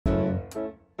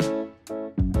Hello,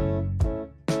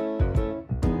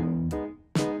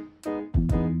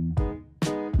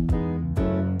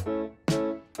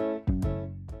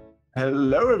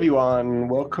 everyone.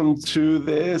 Welcome to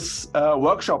this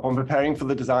workshop on preparing for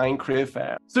the Design Career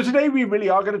Fair. So today we really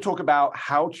are going to talk about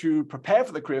how to prepare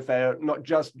for the career fair, not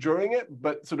just during it,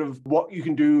 but sort of what you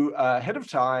can do ahead of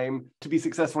time to be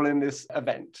successful in this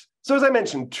event. So as I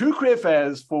mentioned, two career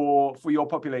fairs for your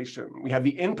population. We have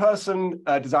the in-person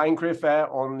Design Career Fair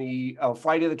on the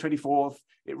Friday the 24th.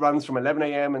 It runs from 11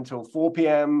 a.m. until 4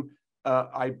 p.m.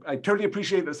 I totally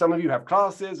appreciate that some of you have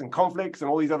classes and conflicts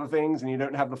and all these other things, and you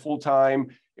don't have the full time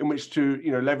in which to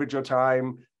leverage your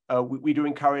time. We do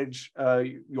encourage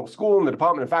your school and the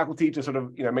department and faculty to sort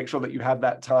of make sure that you have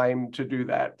that time to do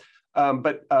that.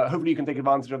 But hopefully you can take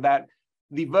advantage of that.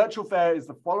 The virtual fair is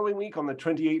the following week on the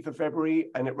 28th of February,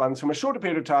 and it runs from a shorter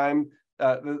period of time.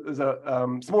 There's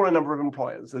a smaller number of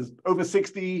employers. There's over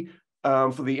 60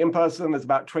 for the in-person. There's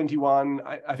about 21,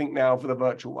 I think now, for the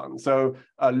virtual one. So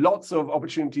lots of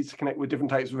opportunities to connect with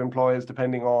different types of employers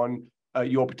depending on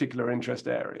your particular interest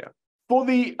area. For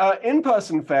the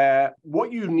in-person fair,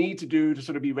 what you need to do to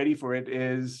sort of be ready for it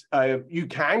is you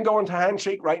can go onto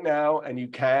Handshake right now and you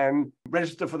can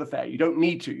register for the fair. You don't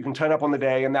need to. You can turn up on the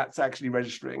day and that's actually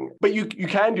registering. But you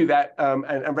can do that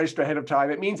and register ahead of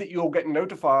time. It means that you'll get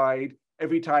notified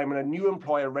every time when a new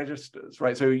employer registers,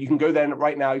 right? So you can go there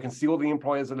right now, you can see all the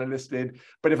employers that are listed,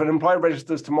 but if an employer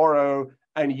registers tomorrow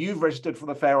and you've registered for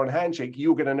the fair on Handshake,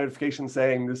 you'll get a notification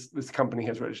saying this company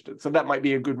has registered. So that might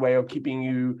be a good way of keeping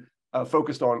you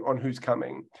focused on who's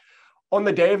coming. On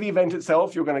the day of the event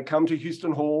itself, you're going to come to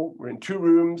Houston Hall. We're in 2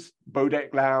 rooms,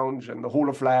 Bodeck Lounge and the Hall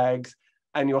of Flags,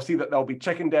 and you'll see that there'll be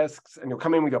check-in desks, and you'll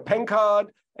come in with your pen card,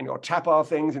 and you'll tap our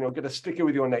things and you'll get a sticker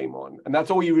with your name on. And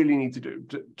that's all you really need to do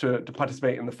to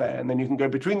participate in the fair. And then you can go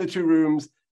between the 2 rooms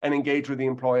and engage with the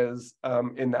employers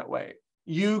in that way.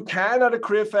 You can, at a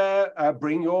career fair,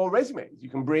 bring your resumes. You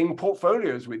can bring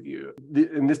portfolios with you.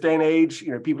 In this day and age,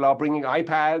 people are bringing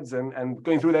iPads and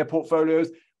going through their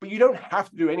portfolios, but you don't have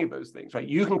to do any of those things, right?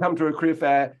 You can come to a career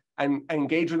fair and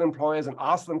engage with employers and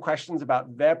ask them questions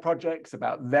about their projects,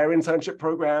 about their internship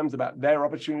programs, about their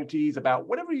opportunities, about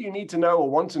whatever you need to know or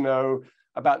want to know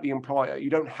about the employer.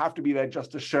 You don't have to be there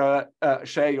just to share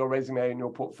your resume and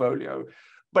your portfolio.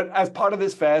 But as part of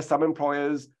this fair, some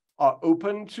employers are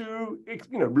open to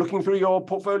looking through your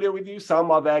portfolio with you.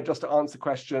 Some are there just to answer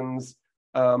questions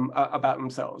about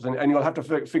themselves. And you'll have to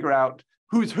figure out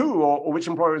who's who or which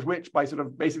employer is which by sort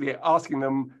of basically asking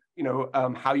them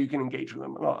how you can engage with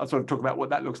them. And I'll sort of talk about what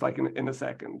that looks like in a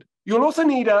second. You'll also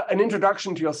need an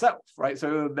introduction to yourself, right?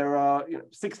 So there are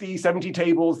 60, 70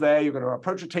 tables there. You're going to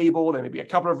approach a table. There may be a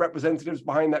couple of representatives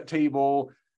behind that table,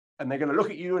 and they're going to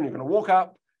look at you, and you're going to walk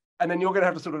up, and then you're going to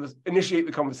have to sort of initiate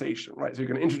the conversation, right? So you're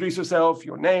going to introduce yourself,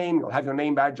 your name, you'll have your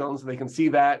name badge on so they can see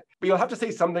that, but you'll have to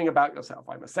say something about yourself.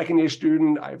 I'm a second-year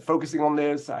student. I'm focusing on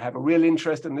this. I have a real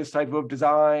interest in this type of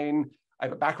design. I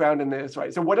have a background in this,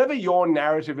 right? So whatever your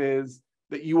narrative is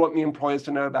that you want the employers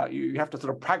to know about you, you have to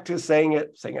sort of practice saying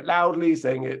it loudly,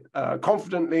 saying it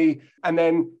confidently, and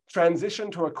then transition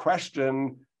to a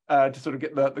question to sort of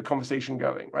get the conversation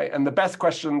going, right? And the best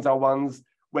questions are ones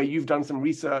where you've done some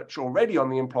research already on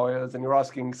the employers and you're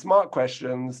asking smart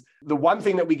questions. The one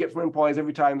thing that we get from employers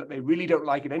every time that they really don't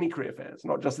like at any career fairs,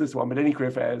 not just this one, but any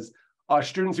career fairs, are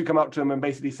students who come up to them and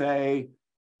basically say,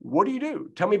 what do you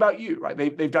do? Tell me about you, right?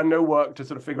 They've done no work to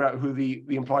sort of figure out who the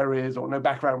employer is or no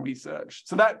background research.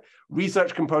 So that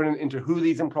research component into who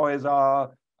these employers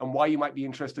are and why you might be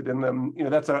interested in them,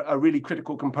 that's a really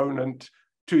critical component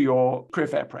to your career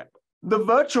fair prep. The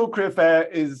virtual career fair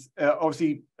is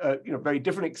obviously very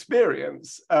different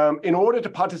experience. In order to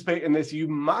participate in this, you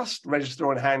must register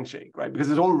on Handshake, right?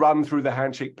 Because it's all run through the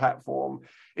Handshake platform.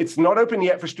 It's not open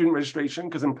yet for student registration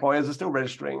because employers are still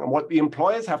registering. And what the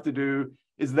employers have to do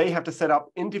is they have to set up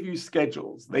interview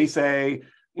schedules. They say,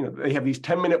 they have these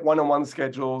 10-minute one-on-one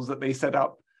schedules that they set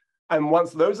up. And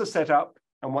once those are set up,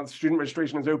 and once student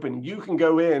registration is open, you can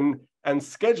go in and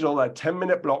schedule a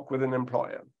 10-minute block with an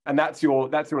employer. And that's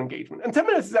your engagement. And 10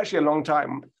 minutes is actually a long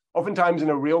time. Oftentimes in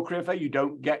a real career fair, you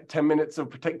don't get 10 minutes of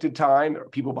protected time. There are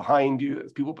people behind you,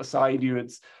 there's people beside you,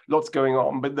 it's lots going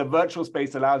on. But the virtual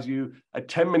space allows you a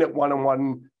 10-minute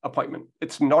one-on-one appointment.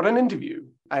 It's not an interview.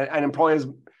 And employers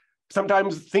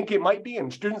sometimes think it might be,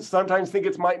 and students sometimes think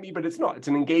it might be, but it's not. It's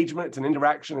an engagement, it's an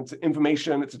interaction, it's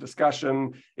information, it's a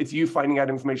discussion. It's you finding out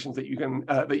information that you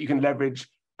can leverage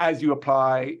as you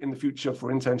apply in the future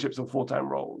for internships or full-time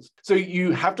roles. So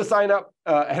you have to sign up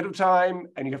ahead of time,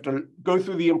 and you have to go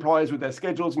through the employers with their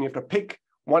schedules, and you have to pick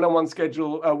one-on-one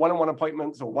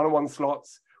appointments or one-on-one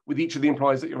slots with each of the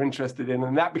employers that you're interested in.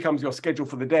 And that becomes your schedule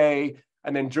for the day.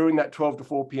 And then during that 12 to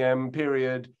 4 p.m.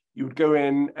 period, you would go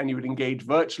in and you would engage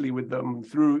virtually with them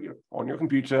through on your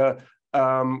computer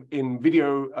in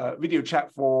video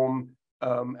chat form,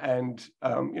 and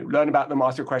learn about them,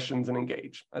 ask your questions, and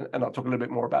engage. And I'll talk a little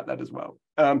bit more about that as well.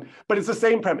 But it's the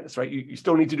same premise, right? You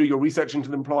still need to do your research into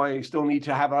the employer. You still need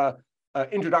to have a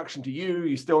introduction to you.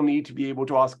 You still need to be able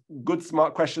to ask good,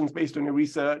 smart questions based on your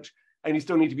research. And you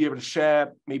still need to be able to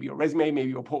share maybe your resume,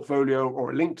 maybe your portfolio, or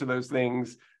a link to those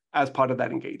things as part of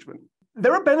that engagement.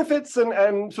 There are benefits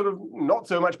and sort of not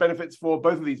so much benefits for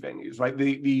both of these venues, right?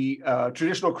 The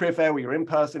traditional career fair where you're in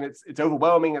person, it's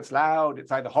overwhelming, it's loud,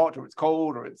 it's either hot or it's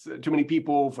cold, or it's too many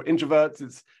people. For introverts,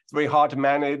 it's very hard to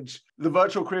manage. The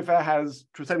virtual career fair has,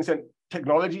 to a certain extent,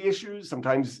 technology issues.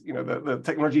 Sometimes, the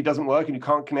technology doesn't work and you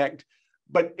can't connect,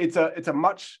 but it's a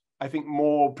much, I think,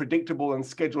 more predictable and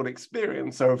scheduled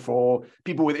experience. So for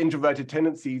people with introverted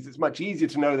tendencies, it's much easier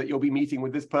to know that you'll be meeting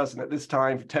with this person at this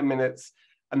time for 10 minutes,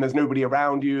 and there's nobody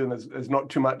around you, and there's not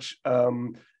too much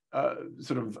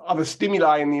sort of other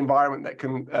stimuli in the environment that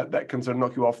can sort of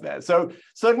knock you off there. So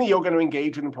certainly you're going to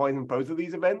engage with employees in both of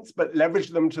these events, but leverage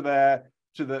them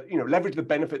leverage the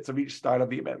benefits of each style of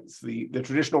the events. The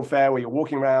traditional fair where you're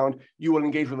walking around, you will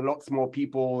engage with lots more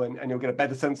people and you'll get a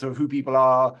better sense of who people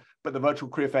are. But the virtual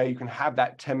career fair, you can have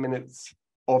that 10 minutes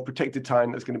of protected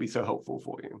time that's going to be so helpful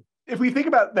for you. If we think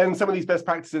about then some of these best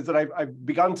practices that I've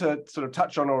begun to sort of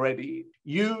touch on already,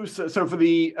 so for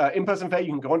the in-person fair,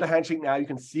 you can go onto Handshake now, you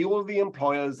can see all of the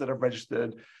employers that have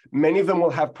registered. Many of them will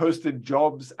have posted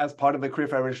jobs as part of the career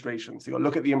fair registration. So you'll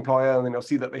look at the employer and then you'll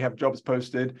see that they have jobs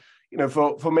posted.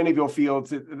 For many of your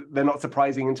fields, they're not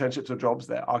surprising internships or jobs.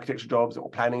 They're architecture jobs or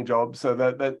planning jobs. So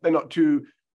they're not too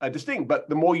distinct, but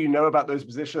the more you know about those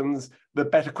positions, the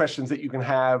better questions that you can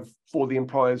have for the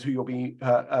employers who you'll be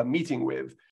meeting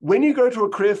with. When you go to a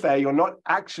career fair, you're not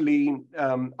actually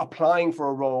applying for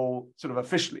a role sort of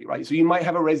officially, right? So you might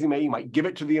have a resume, you might give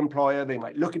it to the employer, they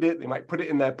might look at it, they might put it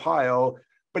in their pile.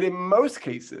 But in most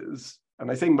cases, and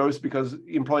I say most because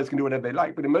employers can do whatever they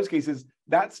like, but in most cases,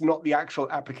 that's not the actual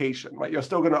application, right? You're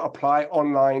still going to apply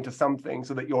online to something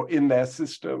so that you're in their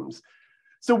systems.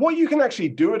 So what you can actually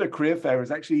do at a career fair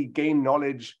is actually gain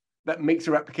knowledge that makes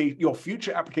your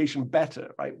future application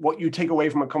better, right? What you take away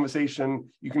from a conversation,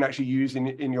 you can actually use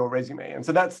in your resume. And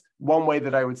so that's one way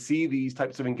that I would see these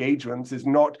types of engagements is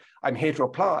not, I'm here to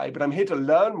apply, but I'm here to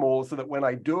learn more so that when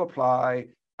I do apply,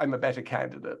 I'm a better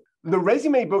candidate. The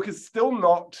resume book is still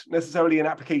not necessarily an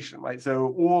application, right?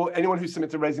 So anyone who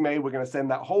submits a resume, we're going to send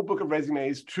that whole book of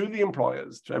resumes to the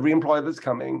employers, to every employer that's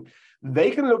coming. They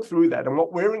can look through that. And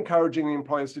what we're encouraging the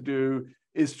employers to do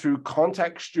is to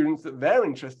contact students that they're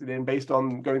interested in based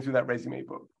on going through that resume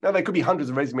book. Now, there could be hundreds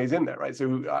of resumes in there, right?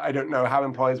 So I don't know how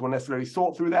employers will necessarily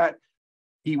sort through that.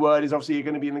 Keyword is obviously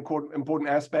going to be an important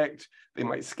aspect. They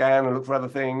might scan and look for other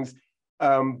things.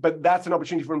 But that's an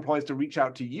opportunity for employers to reach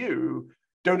out to you.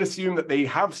 Don't assume that they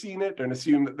have seen it. Don't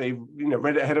assume that they've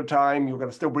read it ahead of time. You're going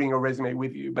to still bring your resume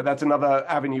with you. But that's another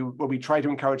avenue where we try to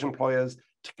encourage employers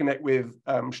to connect with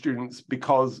students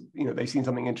because they've seen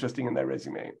something interesting in their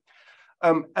resume.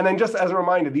 And then just as a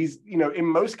reminder, these, in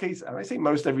most cases, and I say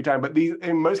most every time, but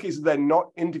in most cases, they're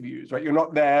not interviews, right? You're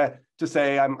not there to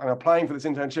say, I'm applying for this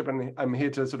internship and I'm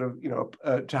here to sort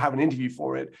of, to have an interview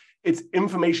for it. It's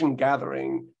information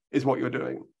gathering is what you're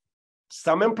doing.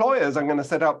 Some employers are going to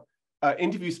set up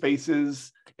interview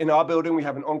spaces. In our building, we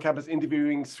have an on-campus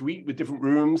interviewing suite with different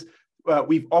rooms.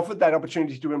 We've offered that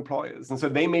opportunity to employers. And so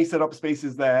they may set up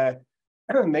spaces there.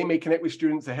 And they may connect with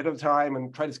students ahead of time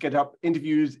and try to get up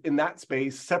interviews in that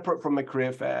space separate from the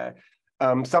career fair.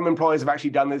 Some employers have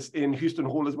actually done this in Houston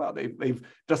Hall as well. They've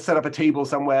just set up a table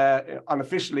somewhere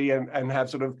unofficially and have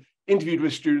sort of interviewed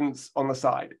with students on the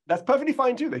side. That's perfectly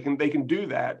fine too. They can do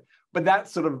that, but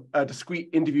that's sort of a discrete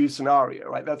interview scenario,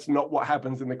 right? That's not what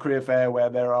happens in the career fair where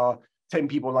there are 10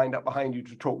 people lined up behind you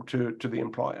to talk to the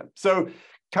employer. So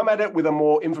come at it with a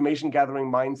more information gathering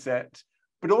mindset,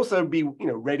 but also be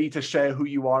ready to share who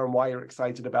you are and why you're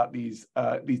excited about these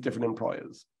different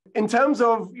employers. In terms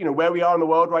of where we are in the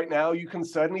world right now, you can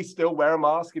certainly still wear a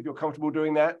mask if you're comfortable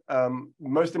doing that.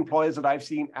 Most employers that I've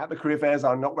seen at the career fairs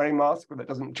are not wearing masks, but that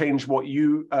doesn't change what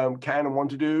you can and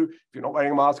want to do. If you're not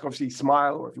wearing a mask, obviously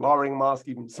smile, or if you are wearing a mask,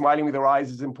 even smiling with your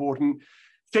eyes is important.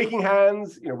 Shaking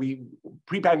hands, we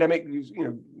pre-pandemic,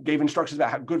 gave instructions about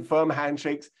how good firm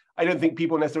handshakes. I don't think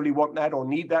people necessarily want that or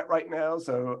need that right now.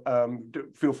 So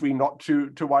feel free not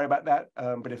to worry about that.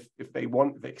 But if they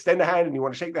extend a hand and you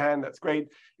want to shake the hand, that's great.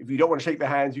 If you don't want to shake the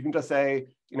hands, you can just say,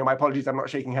 my apologies, I'm not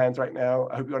shaking hands right now.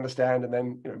 I hope you understand, and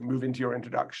then move into your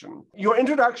introduction. Your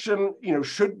introduction,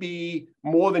 should be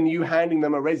more than you handing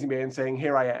them a resume and saying,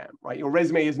 here I am, right? Your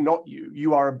resume is not you.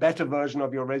 You are a better version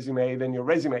of your resume than your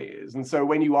resume is. And so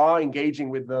when you are engaging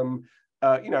with them,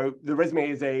 the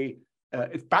resume is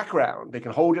it's background. They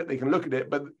can hold it, they can look at it,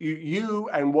 but you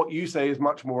and what you say is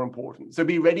much more important. So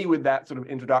be ready with that sort of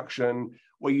introduction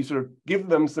where you sort of give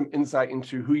them some insight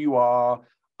into who you are,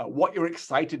 what you're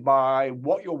excited by,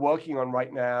 what you're working on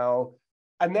right now,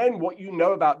 and then what you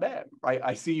know about them, right?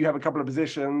 I see you have a couple of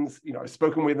positions. I've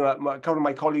spoken with a couple of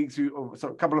my colleagues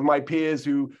a couple of my peers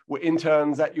who were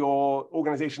interns at your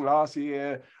organization last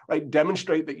year, right?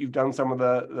 Demonstrate that you've done some of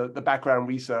the background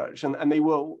research, and they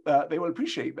will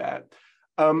appreciate that.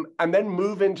 And then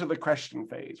move into the question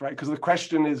phase, right? Because the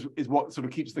question is what sort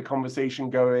of keeps the conversation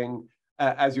going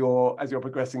as you're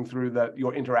progressing through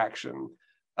your interaction.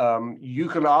 You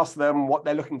can ask them what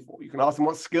they're looking for. You can ask them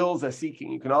what skills they're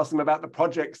seeking. You can ask them about the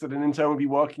projects that an intern will be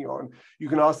working on. You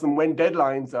can ask them when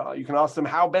deadlines are. You can ask them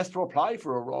how best to apply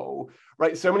for a role,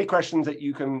 right? So many questions that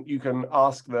you can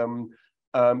ask them.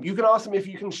 You can ask them if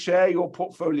you can share your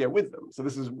portfolio with them. So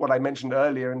this is what I mentioned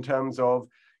earlier in terms of,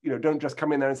 don't just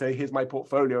come in there and say, here's my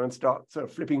portfolio and start sort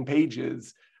of flipping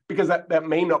pages, because that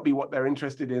may not be what they're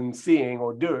interested in seeing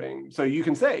or doing. So you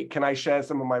can say, can I share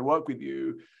some of my work with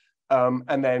you?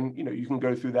 And then, you can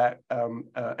go through that. And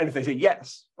if they say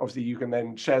yes, obviously you can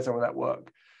then share some of that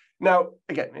work. Now,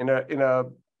 again, in a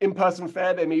in-person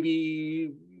fair, there may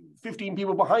be 15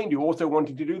 people behind you also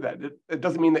wanting to do that. It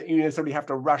doesn't mean that you necessarily have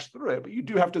to rush through it, but you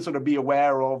do have to sort of be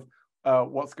aware of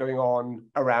what's going on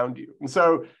around you. And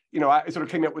so, I sort of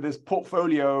came up with this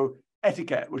portfolio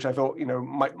etiquette, which I thought,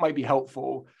 might be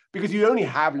helpful, because you only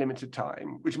have limited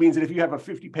time, which means that if you have a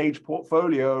 50-page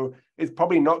portfolio, it's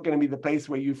probably not going to be the place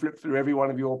where you flip through every one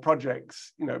of your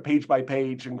projects, page by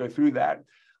page and go through that.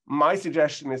 My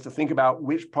suggestion is to think about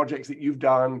which projects that you've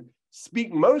done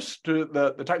speak most to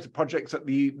the types of projects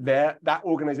that that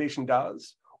organization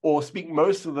does, or speak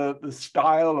most to the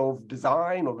style of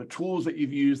design or the tools that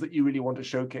you've used that you really want to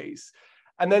showcase.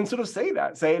 And then sort of say,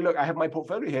 look, I have my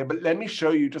portfolio here, but let me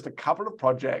show you just a couple of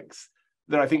projects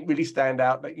that I think really stand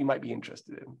out that you might be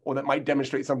interested in, or that might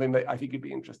demonstrate something that I think you'd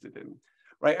be interested in,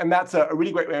 right? And that's a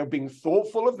really great way of being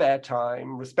thoughtful of their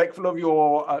time, respectful of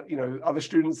your, other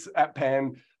students at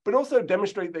Penn, but also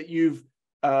demonstrate that you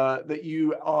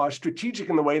are strategic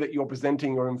in the way that you're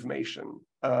presenting your information.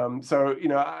 So,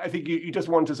 I think you just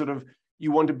want to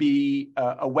you want to be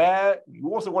aware. You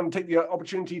also want to take the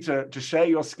opportunity to share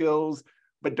your skills,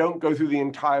 but don't go through the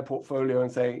entire portfolio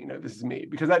and say, this is me,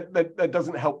 because that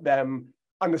doesn't help them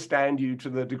understand you to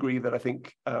the degree that I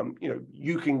think,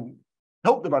 you can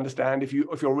help them understand if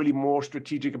you're really more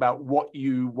strategic about what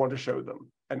you want to show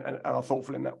them and are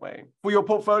thoughtful in that way. For your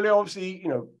portfolio, obviously,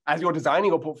 as you're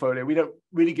designing your portfolio, we don't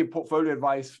really give portfolio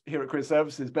advice here at Career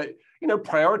Services, but,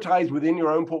 prioritize within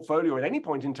your own portfolio at any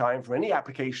point in time for any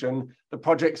application, the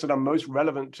projects that are most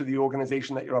relevant to the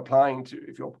organization that you're applying to.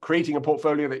 If you're creating a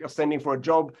portfolio that you're sending for a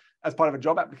job as part of a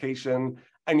job application,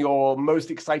 and your most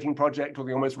exciting project or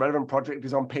your most relevant project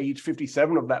is on page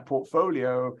 57 of that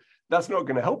portfolio, that's not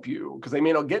going to help you because they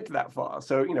may not get to that far.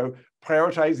 So,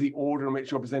 prioritize the order in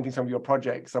which you're presenting some of your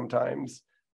projects sometimes.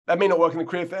 That may not work in the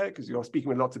career fair because you're speaking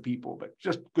with lots of people, but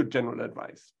just good general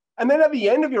advice. And then at the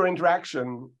end of your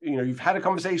interaction, you've had a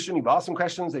conversation, you've asked some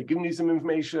questions, they've given you some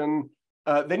information,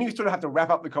 then you sort of have to wrap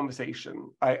up the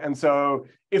conversation, right? And so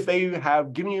if they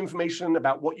have given you information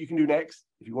about what you can do next,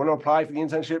 if you want to apply for the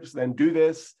internships, then do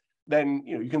this. Then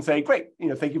you can say, great,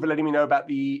 thank you for letting me know about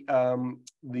the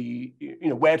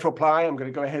where to apply. I'm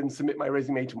going to go ahead and submit my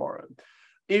resume tomorrow.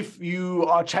 If you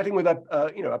are chatting with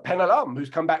a Penn alum who's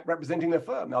come back representing their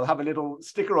firm, they'll have a little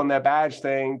sticker on their badge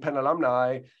saying Penn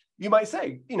alumni. You might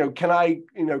say, can I,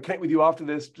 connect with you after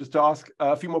this just to ask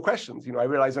a few more questions? I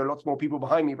realize there are lots more people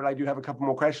behind me, but I do have a couple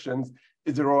more questions.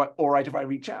 Is it all right if I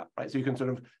reach out? Right, so you can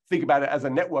sort of think about it as a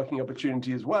networking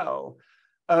opportunity as well.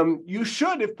 You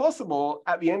should, if possible,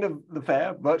 at the end of the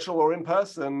fair, virtual or in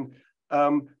person,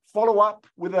 follow up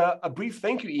with a brief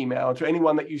thank you email to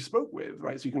anyone that you spoke with,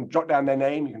 right? So you can jot down their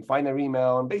name, you can find their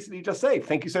email, and basically just say,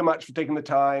 thank you so much for taking the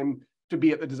time to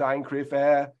be at the Design Career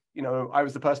Fair. I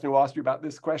was the person who asked you about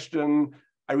this question.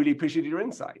 I really appreciated your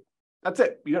insight. That's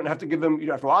it. You don't have to you don't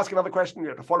have to ask another question, you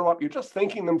don't have to follow up. You're just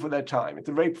thanking them for their time. It's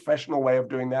a very professional way of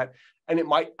doing that, and it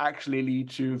might actually lead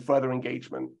to further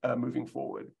engagement moving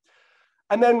forward.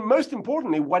 And then most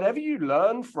importantly, whatever you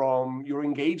learn from your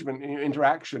engagement and your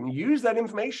interaction, use that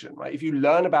information, right? If you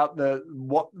learn about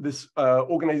what this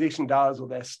organization does or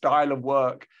their style of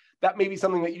work, that may be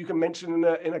something that you can mention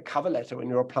in a cover letter when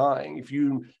you're applying. If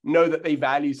you know that they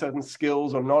value certain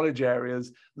skills or knowledge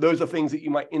areas, those are things that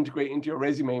you might integrate into your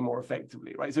resume more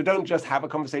effectively, right? So don't just have a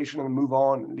conversation and move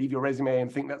on and leave your resume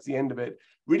and think that's the end of it.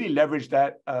 Really leverage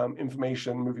that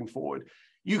information moving forward.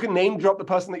 You can name drop the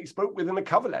person that you spoke with in a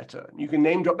cover letter. You can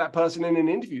name drop that person in an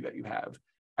interview that you have.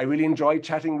 I really enjoyed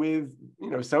chatting with,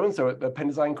 so-and-so at the Penn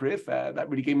Design Career Fair. That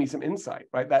really gave me some insight,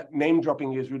 right? That name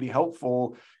dropping is really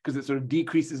helpful because it sort of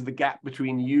decreases the gap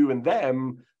between you and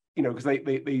them, because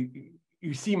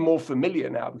you seem more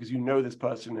familiar now because you know this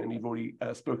person and you've already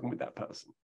spoken with that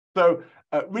person. So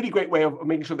a really great way of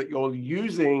making sure that you're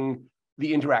using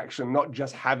the interaction, not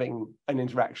just having an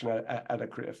interaction at a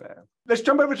career fair. Let's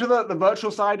jump over to the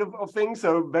virtual side of things.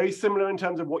 So very similar in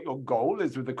terms of what your goal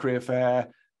is with the career fair.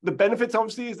 The benefits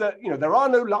obviously is that, there are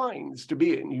no lines to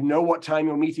be in. You know what time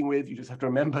you're meeting with. You just have to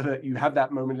remember that you have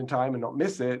that moment in time and not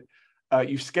miss it.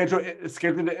 You scheduled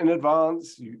it in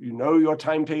advance. You know your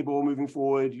timetable moving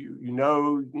forward.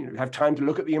 You have time to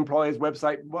look at the employer's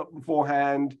website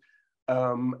beforehand,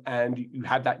 and you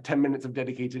have that 10 minutes of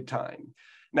dedicated time.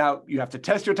 Now, you have to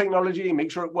test your technology, make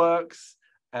sure it works,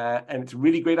 and it's a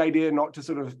really great idea not to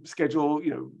sort of schedule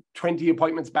 20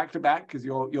 appointments back to back because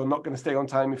you're not going to stay on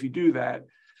time if you do that.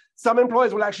 Some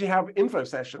employers will actually have info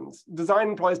sessions. Design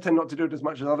employers tend not to do it as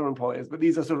much as other employers, but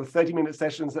these are sort of 30-minute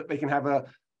sessions that they can have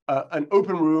an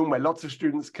open room where lots of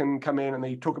students can come in and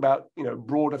they talk about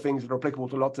broader things that are applicable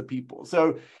to lots of people.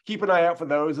 So keep an eye out for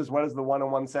those as well as the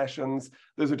one-on-one sessions.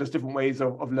 Those are just different ways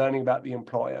of learning about the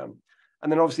employer.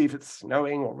 And then obviously if it's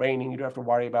snowing or raining, you don't have to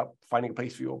worry about finding a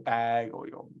place for your bag or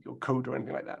your coat or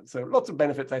anything like that. So lots of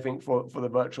benefits, I think, for the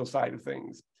virtual side of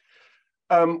things.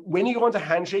 When you go onto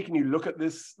Handshake and you look at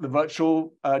the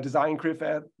virtual design career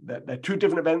fair, there are two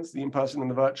different events, the in-person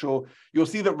and the virtual. You'll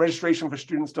see that registration for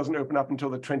students doesn't open up until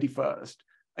the 21st.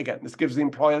 Again, this gives the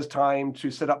employers time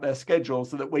to set up their schedule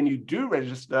so that when you do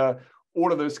register,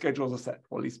 all of those schedules are set,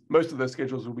 or at least most of those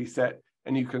schedules will be set,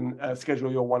 and you can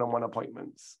schedule your one-on-one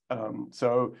appointments.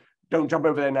 So don't jump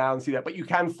over there now and see that, but you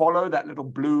can follow that little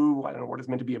blue, I don't know what it's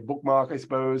meant to be, a bookmark, I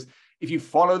suppose. If you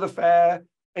follow the fair,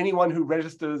 anyone who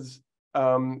registers,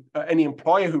 any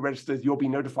employer who registers, you'll be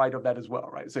notified of that as well,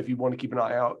 right? So if you want to keep an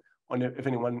eye out on if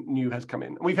anyone new has come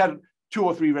in. We've had 2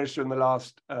 or 3 register in the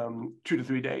last 2 to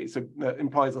 3 days, so the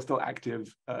employers are still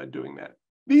active doing that.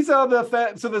 These are the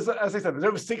fair, so there's, as I said, there's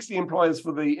over 60 employers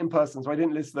for the in-person, so I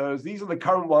didn't list those. These are the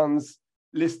current ones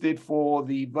listed for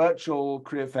the virtual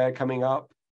career fair coming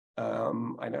up.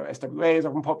 I know SWA is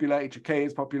often popular, HOK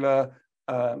is popular.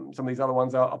 Some of these other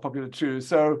ones are popular too.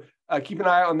 So keep an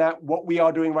eye out on that. What we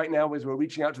are doing right now is we're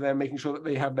reaching out to them, making sure that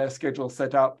they have their schedule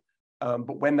set up.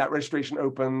 But when that registration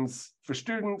opens for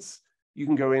students, you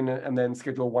can go in and then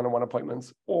schedule one-on-one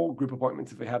appointments or group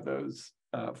appointments if they have those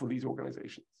for these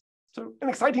organizations. So an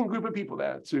exciting group of people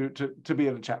there to be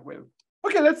able to chat with.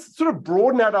 Okay, let's sort of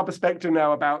broaden out our perspective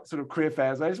now about sort of career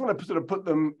fairs. I just want to sort of put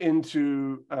them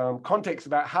into context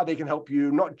about how they can help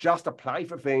you not just apply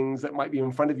for things that might be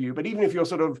in front of you, but even if you're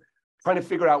sort of trying to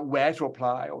figure out where to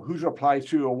apply or who to apply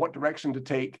to or what direction to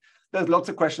take, there's lots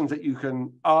of questions that you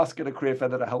can ask at a career fair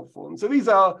that are helpful. And so these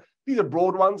are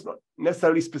broad ones, not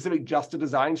necessarily specific just to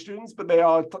design students, but they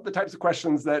are the types of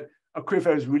questions that a career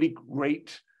fair is really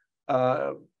great,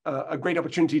 a great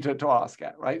opportunity to ask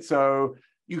at, right? So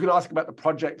you can ask about the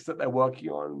projects that they're working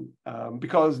on,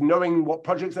 because knowing what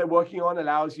projects they're working on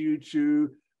allows you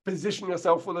to position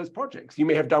yourself for those projects. You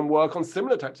may have done work on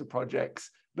similar types of projects.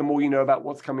 The more you know about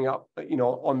what's coming up,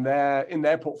 in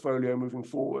their portfolio moving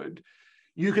forward.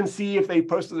 You can see if they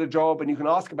posted a job and you can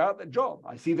ask about that job.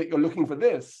 I see that you're looking for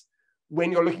this. When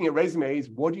you're looking at resumes,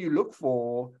 what do you look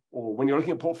for? Or when you're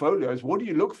looking at portfolios, what do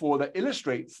you look for that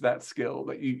illustrates that skill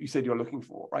that you said you're looking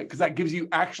for, right? Because that gives you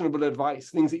actionable advice,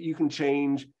 things that you can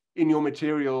change in your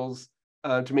materials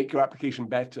to make your application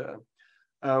better.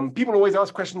 People always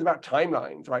ask questions about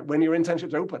timelines, right? When your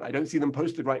internship's open, I don't see them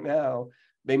posted right now.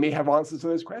 They may have answers to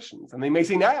those questions, and they may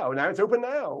say now it's open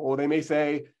now, or they may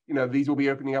say, these will be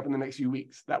opening up in the next few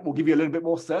weeks. That will give you a little bit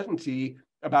more certainty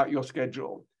about your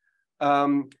schedule.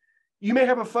 You may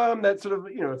have a firm that sort of,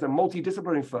 it's a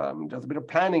multidisciplinary firm, does a bit of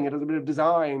planning, it does a bit of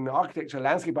design, architecture,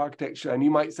 landscape architecture, and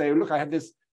you might say, look, I have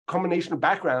this combination of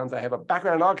backgrounds. I have a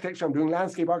background in architecture, I'm doing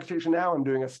landscape architecture now, I'm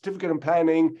doing a certificate in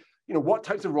planning. What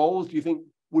types of roles do you think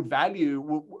would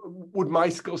my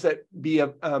skill set be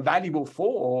valuable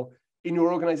for in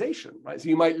your organization, right? So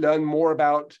you might learn more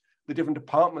about the different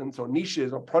departments or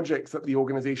niches or projects that the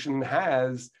organization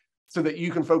has so that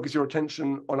you can focus your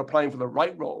attention on applying for the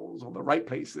right roles or the right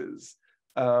places.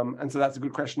 And so that's a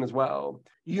good question as well.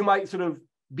 You might sort of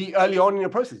be early on in your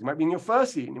process. You might be in your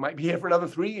first year, and you might be here for another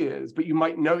 3 years, but you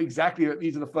might know exactly that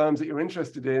these are the firms that you're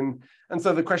interested in. And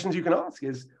so the questions you can ask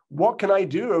is, what can I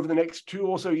do over the next 2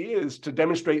 or so years to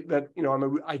demonstrate that, you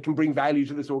know, I can bring value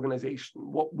to this organization?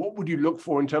 What would you look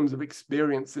for in terms of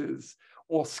experiences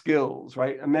or skills,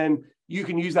 right? And then you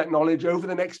can use that knowledge over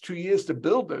the next 2 years to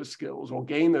build those skills or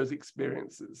gain those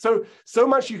experiences. So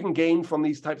much you can gain from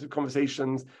these types of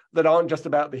conversations that aren't just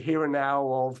about the here and now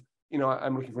of, you know,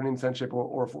 I'm looking for an internship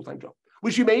or a full-time job,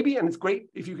 which you may be, and it's great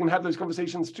if you can have those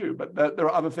conversations too, but there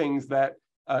are other things that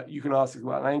you can ask as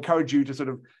well. And I encourage you to sort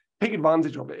of take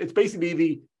advantage of it. It's basically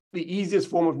the easiest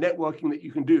form of networking that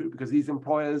you can do, because these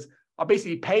employers are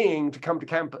basically paying to come to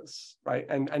campus, right?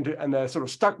 And they're sort of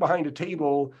stuck behind a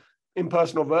table in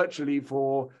person or virtually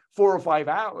for 4 or 5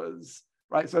 hours,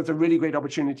 right? So it's a really great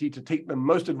opportunity to take the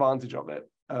most advantage of it.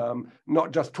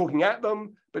 Not just talking at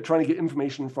them, but trying to get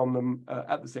information from them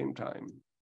at the same time.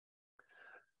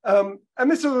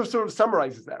 And this sort of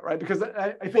summarizes that, right? Because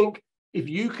I think if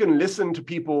you can listen to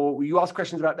people, you ask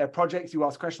questions about their projects, you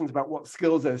ask questions about what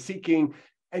skills they're seeking,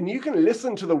 and you can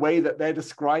listen to the way that they're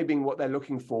describing what they're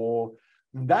looking for,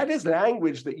 that is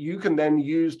language that you can then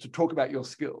use to talk about your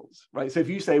skills, right? So if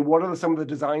you say, what are some of the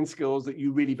design skills that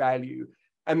you really value?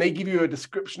 And they give you a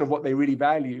description of what they really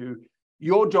value,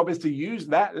 your job is to use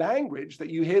that language that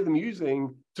you hear them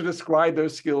using to describe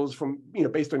those skills from, you know,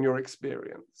 based on your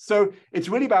experience. So it's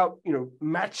really about, you know,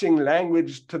 matching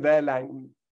language to their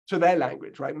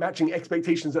language, right? Matching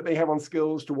expectations that they have on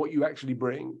skills to what you actually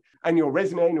bring. And your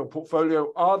resume and your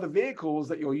portfolio are the vehicles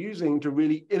that you're using to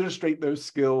really illustrate those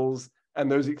skills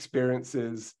and those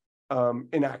experiences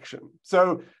in action.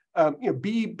 So you know,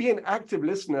 be an active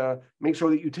listener. Make sure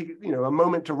that you take, you know, a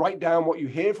moment to write down what you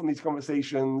hear from these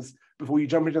conversations before you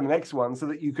jump into the next one, so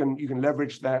that you can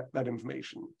leverage that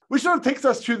information. Which sort of takes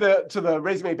us to the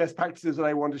resume best practices that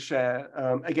I want to share.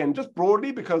 Again, just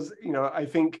broadly, because, you know, I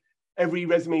think every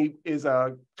resume is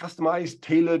a customized,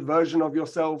 tailored version of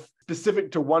yourself,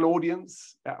 specific to one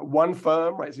audience, one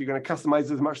firm, right? So you're going to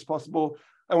customize as much as possible.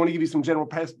 I want to give you some general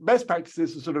best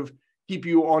practices to sort of keep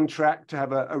you on track to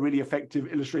have a really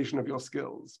effective illustration of your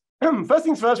skills. First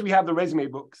things first, we have the resume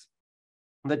books.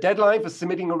 The deadline for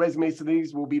submitting your resumes to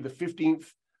these will be the 15th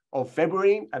of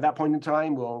February. At that point in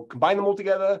time, we'll combine them all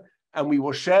together and we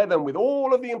will share them with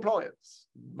all of the employers,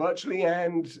 virtually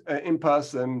and in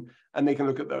person, and they can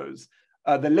look at those.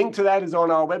 The link to that is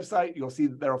on our website. You'll see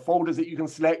that there are folders that you can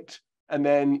select, and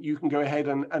then you can go ahead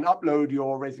and upload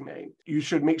your resume. You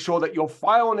should make sure that your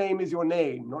file name is your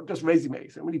name, not just resume.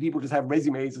 So many people just have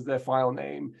resumes as their file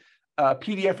name.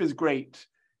 PDF is great.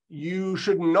 You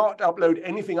should not upload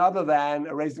anything other than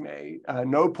a resume,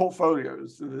 no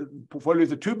portfolios. The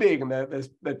portfolios are too big and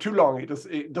they're too long.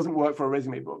 It doesn't work for a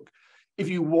resume book. If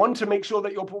you want to make sure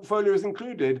that your portfolio is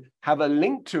included, have a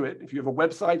link to it. If you have a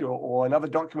website or another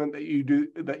document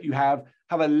that you have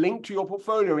a link to your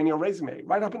portfolio in your resume,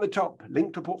 right up in the top,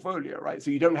 link to portfolio, right?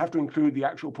 So you don't have to include the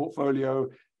actual portfolio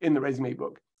in the resume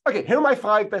book. Okay, here are my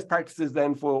 5 best practices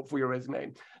then for your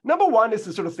resume. Number 1 is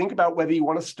to sort of think about whether you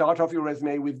want to start off your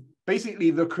resume with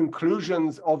basically the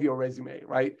conclusions of your resume,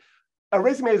 right? A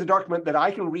resume is a document that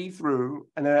I can read through,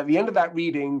 and then at the end of that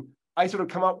reading, I sort of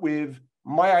come up with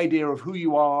my idea of who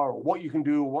you are, or what you can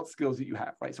do, or what skills that you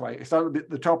have, right? So I start at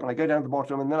the top and I go down to the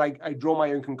bottom, and then I draw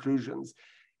my own conclusions.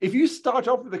 If you start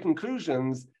off with the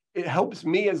conclusions, it helps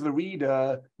me as the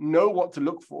reader know what to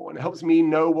look for, and it helps me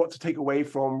know what to take away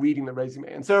from reading the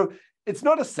resume. And so it's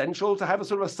not essential to have a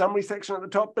sort of a summary section at the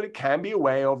top, but it can be a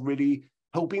way of really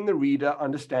helping the reader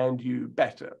understand you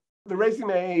better. The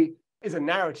resume is a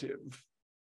narrative,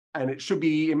 and it should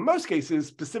be, in most cases,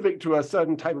 specific to a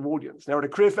certain type of audience. Now, at a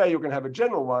career fair, you're going to have a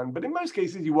general one, but in most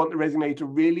cases, you want the resume to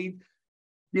really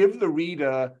give the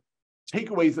reader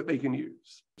takeaways that they can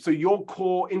use. So your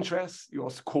core interests, your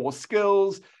core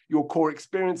skills, your core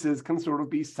experiences can sort of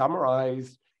be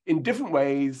summarized in different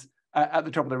ways at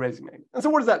the top of the resume. And so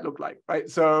what does that look like, right?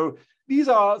 So these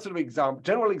are sort of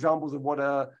general examples of what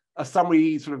a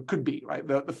summary sort of could be, right?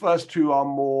 The first 2 are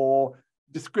more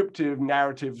descriptive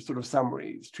narrative sort of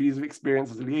summaries, trees of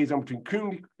experience as a liaison between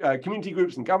community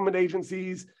groups and government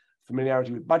agencies,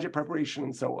 familiarity with budget preparation,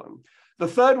 and so on. The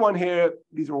third one here,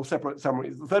 these are all separate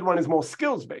summaries. The third one is more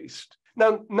skills-based.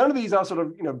 Now, none of these are sort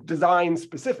of, you know, design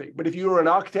specific, but if you were an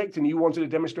architect and you wanted to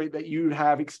demonstrate that you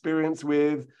have experience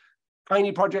with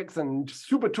tiny projects and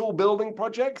super tall building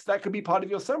projects, that could be part of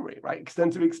your summary, right?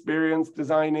 Extensive experience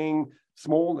designing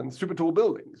small and super tall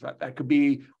buildings, right? That could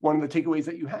be one of the takeaways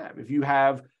that you have. If you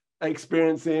have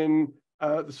experience in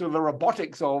the sort of the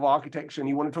robotics of architecture, and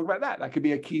you want to talk about that. That could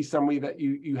be a key summary that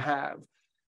you have.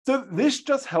 So this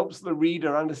just helps the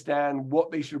reader understand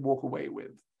what they should walk away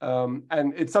with.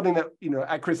 And it's something that,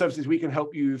 at Career Services, we can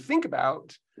help you think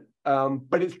about,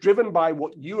 but it's driven by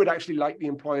what you would actually like the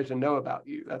employer to know about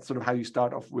you. That's sort of how you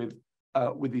start off with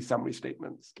these summary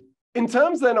statements. In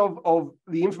terms then of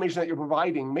the information that you're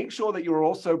providing, make sure that you're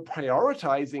also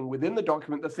prioritizing within the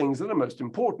document the things that are most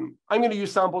important. I'm going to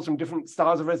use samples from different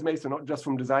styles of resumes, so not just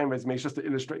from design resumes, just to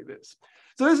illustrate this.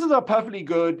 So this is a perfectly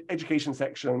good education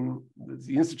section. There's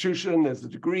the institution, there's the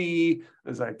degree,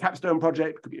 there's a capstone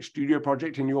project, could be a studio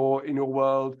project in your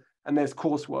world, and there's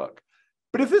coursework.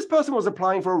 But if this person was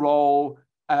applying for a role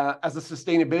as a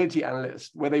sustainability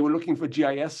analyst, where they were looking for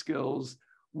GIS skills,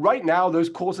 right now those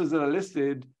courses that are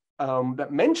listed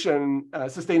that mention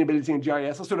sustainability and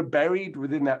GIS are sort of buried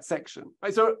within that section.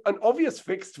 Right? So an obvious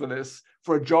fix for this,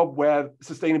 for a job where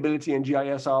sustainability and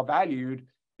GIS are valued,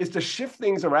 is to shift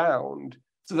things around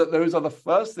so that those are the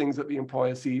first things that the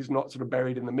employer sees, not sort of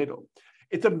buried in the middle.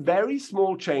 It's a very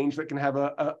small change that can have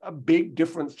a big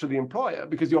difference to the employer,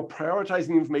 because you're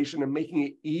prioritizing information and making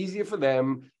it easier for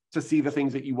them to see the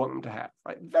things that you want them to have.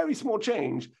 Right? Very small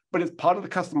change, but it's part of the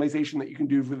customization that you can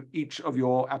do with each of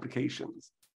your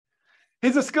applications.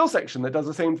 Here's a skill section that does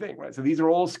the same thing, right? So these are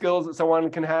all skills that someone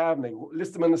can have, and they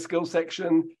list them in the skill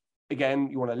section. Again,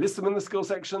 you want to list them in the skill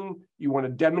section. You want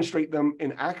to demonstrate them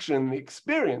in action in the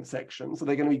experience section. So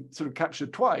they're going to be sort of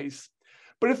captured twice.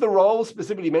 But if the role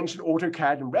specifically mentioned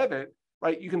AutoCAD and Revit,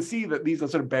 right, you can see that these are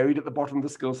sort of buried at the bottom of the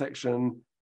skill section.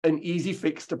 An easy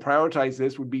fix to prioritize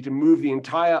this would be to move the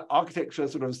entire architecture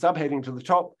sort of subheading to the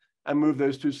top and move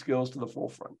those two skills to the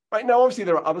forefront. Right now, obviously,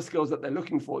 there are other skills that they're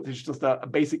looking for. This is just a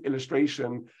basic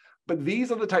illustration. But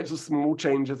these are the types of small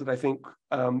changes that I think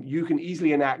you can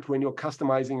easily enact when you're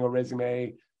customizing your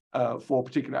resume for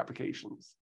particular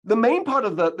applications. The main part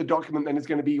of the document then is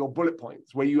going to be your bullet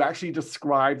points, where you actually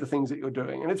describe the things that you're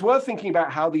doing. And it's worth thinking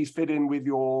about how these fit in with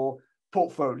your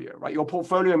portfolio, right? Your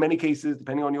portfolio, in many cases,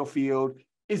 depending on your field,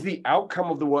 is the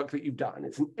outcome of the work that you've done.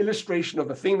 It's an illustration of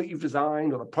the thing that you've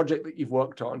designed or the project that you've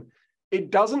worked on. It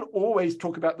doesn't always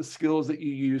talk about the skills that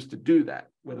you use to do that,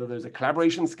 whether those are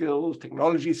collaboration skills,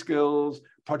 technology skills,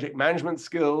 project management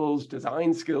skills,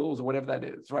 design skills, or whatever that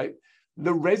is, right?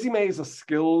 The resume is a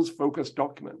skills-focused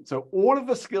document. So all of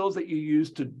the skills that you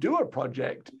use to do a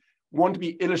project want to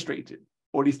be illustrated,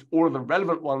 or at least all of the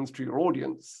relevant ones to your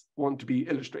audience want to be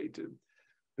illustrated.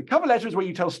 The cover letter is where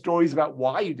you tell stories about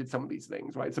why you did some of these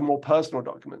things, right? It's a more personal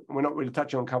document. And we're not really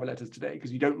touching on cover letters today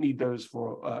because you don't need those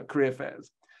for career fairs.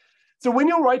 So when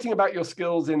you're writing about your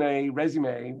skills in a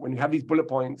resume, when you have these bullet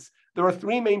points, there are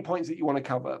three main points that you want to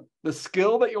cover. The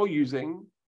skill that you're using,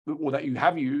 or that you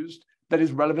have used, that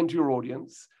is relevant to your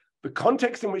audience, the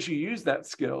context in which you use that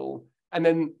skill, and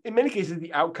then in many cases,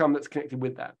 the outcome that's connected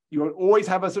with that. You won't always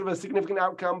have a sort of a significant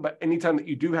outcome, but anytime that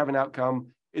you do have an outcome,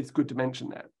 it's good to mention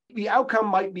that. The outcome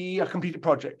might be a completed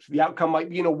project. The outcome might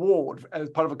be an award as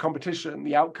part of a competition.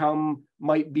 The outcome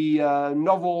might be a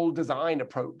novel design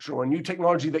approach or a new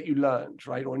technology that you learned,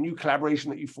 right? Or a new collaboration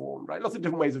that you formed, right? Lots of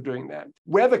different ways of doing that.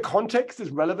 Where the context is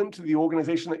relevant to the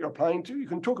organization that you're applying to, you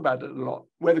can talk about it a lot.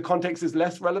 Where the context is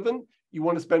less relevant, you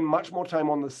want to spend much more time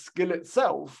on the skill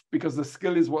itself, because the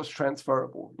skill is what's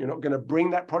transferable. You're not going to bring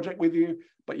that project with you,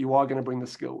 but you are going to bring the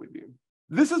skill with you.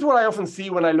 This is what I often see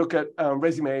when I look at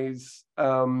resumes,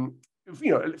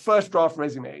 first draft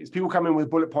resumes. People come in with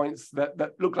bullet points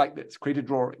that look like this: created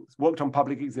drawings, worked on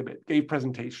public exhibit, gave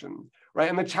presentations, right?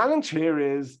 And the challenge here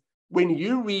is when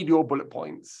you read your bullet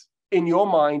points, in your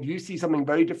mind, you see something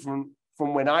very different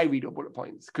from when I read your bullet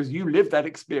points, because you lived that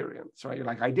experience, right? You're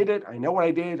like, I did it, I know what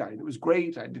I did, it was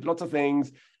great, I did lots of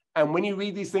things. And when you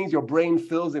read these things, your brain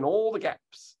fills in all the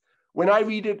gaps. When I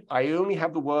read it, I only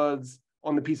have the words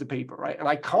on the piece of paper, right? And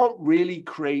I can't really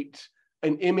create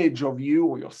an image of you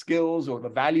or your skills or the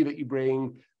value that you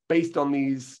bring based on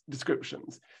these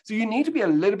descriptions. So you need to be a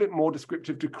little bit more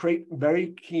descriptive to create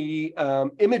very key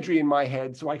imagery in my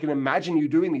head so I can imagine you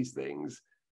doing these things.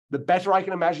 The better I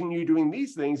can imagine you doing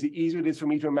these things, the easier it is for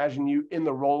me to imagine you in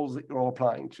the roles that you're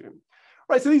applying to.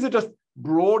 Right, so these are just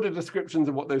broader descriptions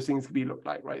of what those things could look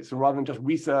like, right? So rather than just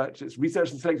research, it's research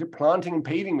and selected planting and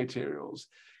paving materials,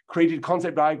 created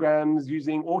concept diagrams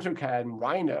using AutoCAD and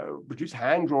Rhino, produced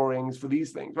hand drawings for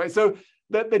these things, right? So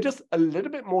they're just a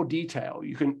little bit more detail.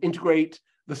 You can integrate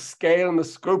the scale and the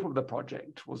scope of the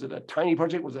project. Was it a tiny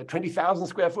project? Was it a 20,000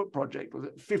 square foot project? Was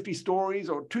it 50 stories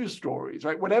or 2 stories,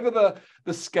 right? Whatever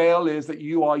the scale is that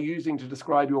you are using to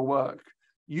describe your work,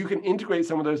 you can integrate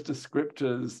some of those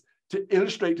descriptors to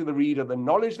illustrate to the reader the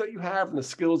knowledge that you have and the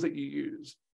skills that you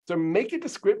use. So make it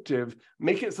descriptive,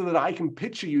 make it so that I can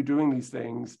picture you doing these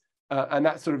things. And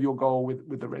that's sort of your goal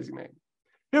with the resume.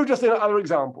 Here are just other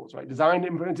examples, right? Designed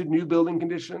and implemented new building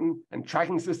condition and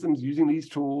tracking systems using these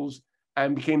tools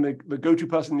and became the go-to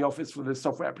person in the office for this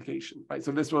software application, right?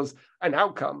 So this was an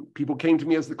outcome. People came to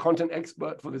me as the content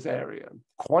expert for this area.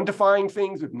 Quantifying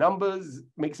things with numbers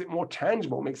makes it more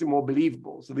tangible, makes it more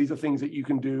believable. So these are things that you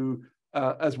can do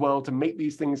as well to make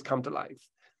these things come to life.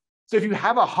 So if you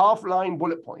have a half-line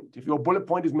bullet point, if your bullet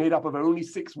point is made up of only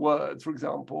 6 words, for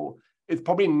example, it's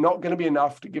probably not going to be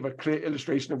enough to give a clear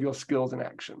illustration of your skills in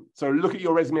action. So look at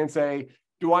your resume and say,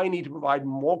 do I need to provide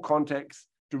more context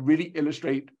to really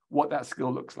illustrate what that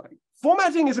skill looks like?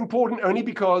 Formatting is important only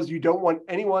because you don't want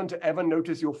anyone to ever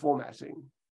notice your formatting,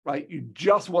 right? You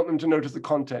just want them to notice the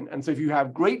content. And so if you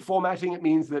have great formatting, it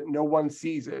means that no one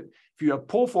sees it. If you have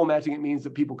poor formatting, it means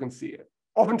that people can see it.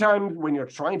 Oftentimes, when you're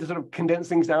trying to sort of condense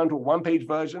things down to a one-page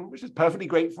version, which is perfectly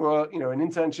great for an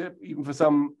internship, even for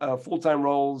some full-time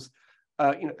roles,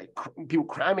 people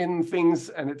cram in things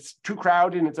and it's too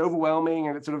crowded and it's overwhelming,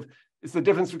 and it's the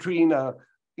difference between a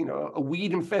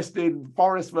weed-infested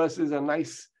forest versus a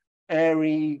nice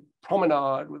airy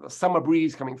promenade with a summer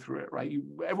breeze coming through it, right?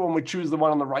 Everyone would choose the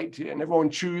one on the right here, and everyone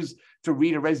choose to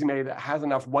read a resume that has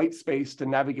enough white space to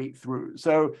navigate through.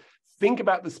 So think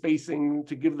about the spacing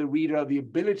to give the reader the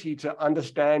ability to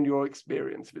understand your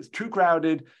experience. If it's too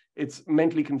crowded, it's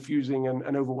mentally confusing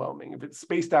and overwhelming. If it's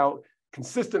spaced out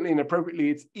consistently and appropriately,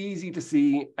 it's easy to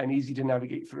see and easy to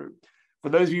navigate through. For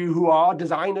those of you who are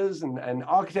designers and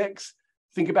architects,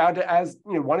 think about it as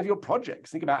one of your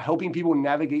projects. Think about helping people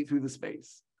navigate through the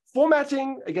space.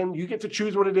 Formatting, again, you get to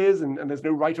choose what it is, and there's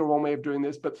no right or wrong way of doing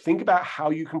this, but think about how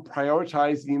you can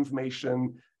prioritize the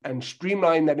information and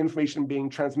streamline that information being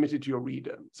transmitted to your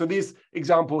reader. So this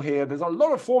example here, there's a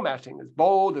lot of formatting. There's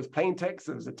bold, there's plain text,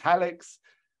 there's italics.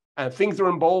 Things that are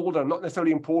in bold are not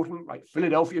necessarily important, like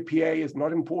Philadelphia, PA is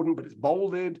not important, but it's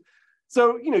bolded.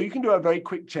 So, you can do a very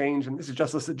quick change, and this is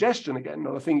just a suggestion, again,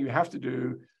 not a thing you have to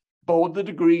do. Bold the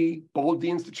degree, bold the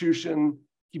institution,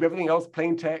 keep everything else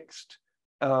plain text,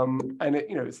 and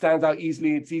it stands out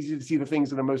easily. It's easy to see the things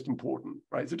that are most important,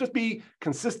 right? So just be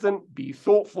consistent, be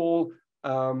thoughtful,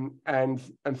 and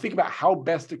think about how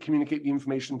best to communicate the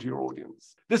information to your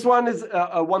audience. This one is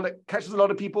one that catches a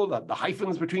lot of people, the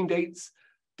hyphens between dates.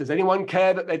 Does anyone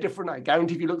care that they're different? I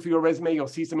guarantee if you look through your resume, you'll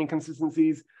see some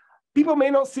inconsistencies. People may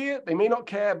not see it, they may not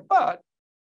care, but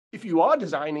if you are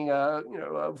designing a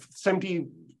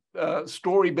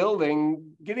 70-story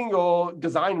building, getting your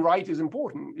design right is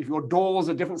important. If your doors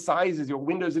are different sizes, your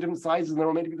windows are different sizes, and they're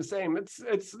all meant to be the same, it's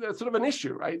sort of an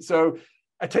issue, right? So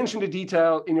attention to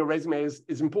detail in your resume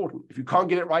is important. If you can't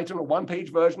get it right on a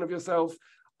one-page version of yourself,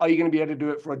 are you going to be able to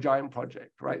do it for a giant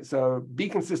project, right? So be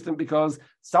consistent, because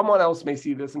someone else may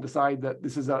see this and decide that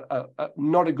this is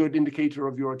not a good indicator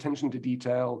of your attention to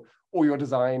detail or your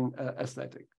design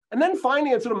aesthetic. And then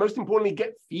finally, and sort of most importantly,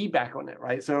 get feedback on it,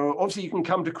 right? So obviously you can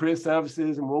come to Career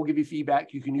Services and we'll give you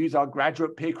feedback. You can use our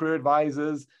graduate peer career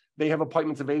advisors. They have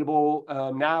appointments available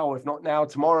now, if not now,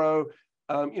 tomorrow.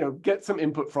 Get some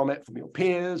input from it, from your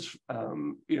peers,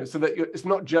 so that it's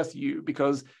not just you,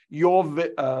 because your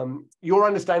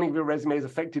understanding of your resume is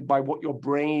affected by what your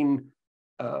brain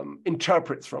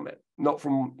interprets from it, not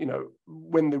from,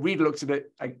 when the reader looks at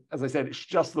it, as I said, it's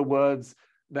just the words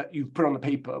that you've put on the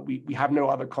paper. We have no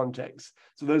other context.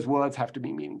 So those words have to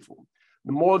be meaningful.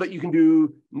 The more that you can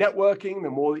do networking, the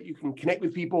more that you can connect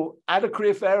with people at a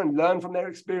career fair and learn from their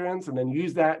experience, and then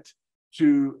use that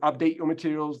to update your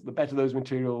materials, the better those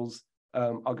materials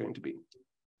are going to be.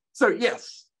 So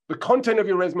yes, the content of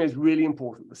your resume is really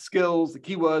important. The skills, the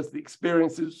keywords, the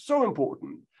experience is so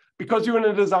important. Because you're in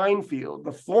a design field,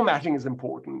 the formatting is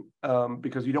important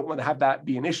because you don't want to have that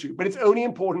be an issue. But it's only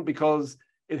important because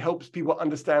it helps people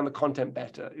understand the content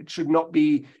better. It should not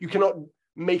be, you cannot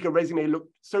make a resume look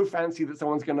so fancy that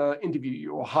someone's going to interview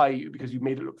you or hire you because you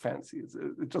made it look fancy.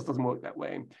 It just doesn't work that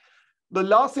way. The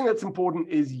last thing that's important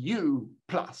is U+.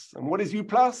 And what is U+?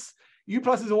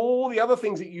 U+ is all the other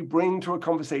things that you bring to a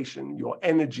conversation: your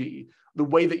energy, the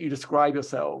way that you describe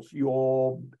yourself,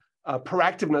 your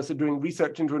proactiveness of doing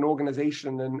research into an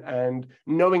organization and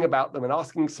knowing about them and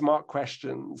asking smart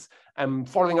questions and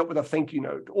following up with a thank you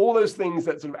note. All those things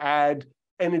that sort of add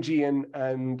energy and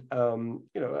an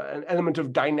element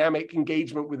of dynamic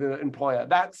engagement with an employer.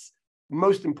 That's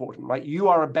most important, right? You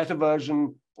are a better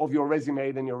version of your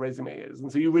resume than your resume is.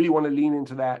 And so you really want to lean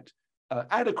into that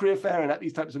at a career fair and at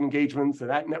these types of engagements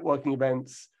and at networking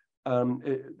events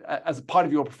as a part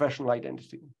of your professional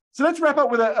identity. So let's wrap up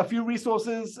with a few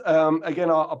resources. Again,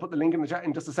 I'll put the link in the chat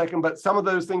in just a second, but some of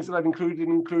those things that I've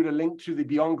include a link to the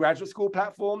Beyond Graduate School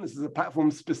platform. This is a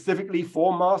platform specifically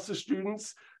for master's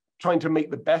students trying to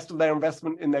make the best of their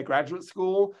investment in their graduate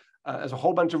school. There's a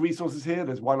whole bunch of resources here.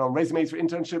 There's one on resumes for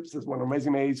internships. There's one on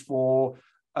resumes for,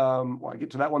 well, I get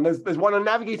to that one. There's one on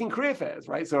navigating career fairs,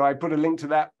 right? So I put a link to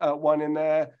that one in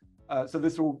there. So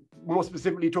this will more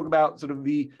specifically talk about sort of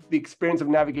the experience of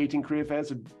navigating career fairs,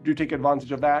 so do take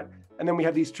advantage of that. And then we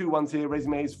have these two ones here,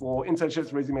 resumes for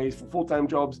internships, resumes for full-time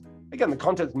jobs. Again, the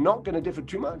content's not going to differ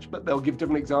too much, but they'll give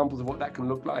different examples of what that can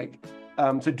look like.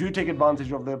 So do take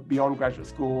advantage of the Beyond Graduate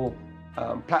School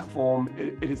platform.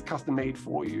 It is custom made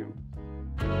for you.